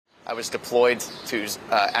I was deployed to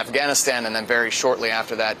Afghanistan, and then very shortly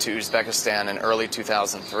after that to Uzbekistan in early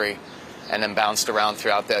 2003, and then bounced around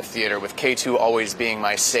throughout that theater, with K2 always being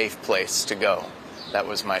my safe place to go. That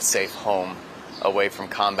was my safe home away from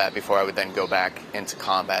combat before I would then go back into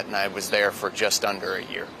combat, and I was there for just under a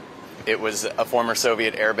year. It was a former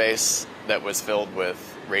Soviet air base that was filled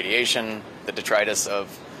with radiation, the detritus of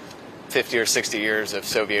 50 or 60 years of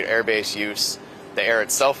Soviet air base use. The air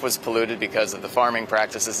itself was polluted because of the farming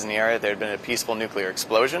practices in the area. There had been a peaceful nuclear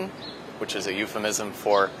explosion, which is a euphemism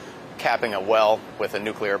for capping a well with a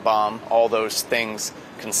nuclear bomb. All those things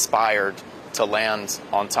conspired to land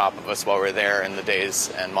on top of us while we were there in the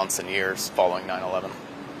days and months and years following 9/11.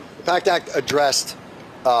 The PACT Act addressed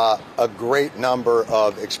a great number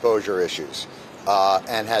of exposure issues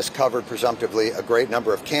and has covered presumptively a great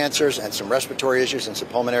number of cancers and some respiratory issues and some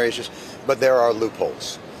pulmonary issues, but there are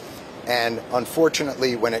loopholes. And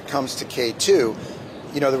unfortunately, when it comes to K2,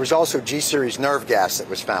 there was also G-series nerve gas that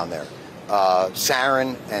was found there,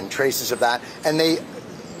 sarin and traces of that. And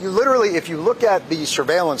you literally, if you look at the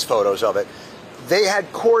surveillance photos of it, they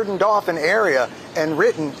had cordoned off an area and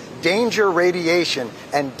written danger radiation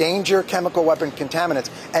and danger chemical weapon contaminants.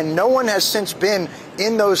 And no one has since been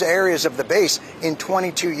in those areas of the base in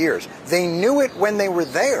 22 years. They knew it when they were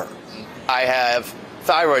there. I have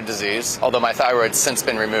thyroid disease, although my thyroid's since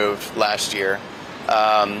been removed last year.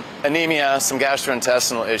 Anemia, some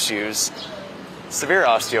gastrointestinal issues, severe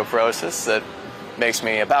osteoporosis that makes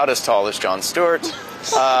me about as tall as Jon Stewart.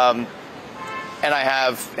 And I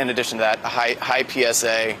have, in addition to that, a high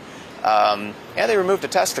PSA. And they removed a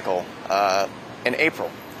testicle in April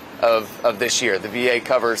of this year. The VA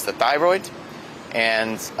covers the thyroid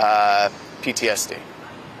and PTSD,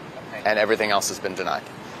 and everything else has been denied.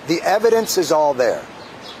 The evidence is all there.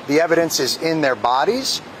 The evidence is in their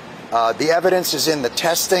bodies. The evidence is in the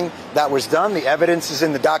testing that was done. The evidence is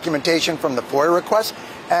in the documentation from the FOIA request.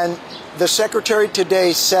 And the Secretary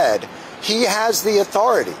today said he has the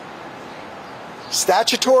authority,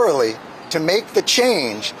 statutorily, to make the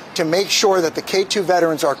change to make sure that the K2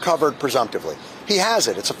 veterans are covered presumptively. He has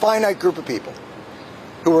it. It's a finite group of people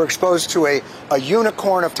who were exposed to a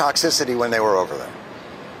unicorn of toxicity when they were over there.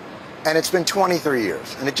 And it's been 23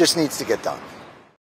 years, and it just needs to get done.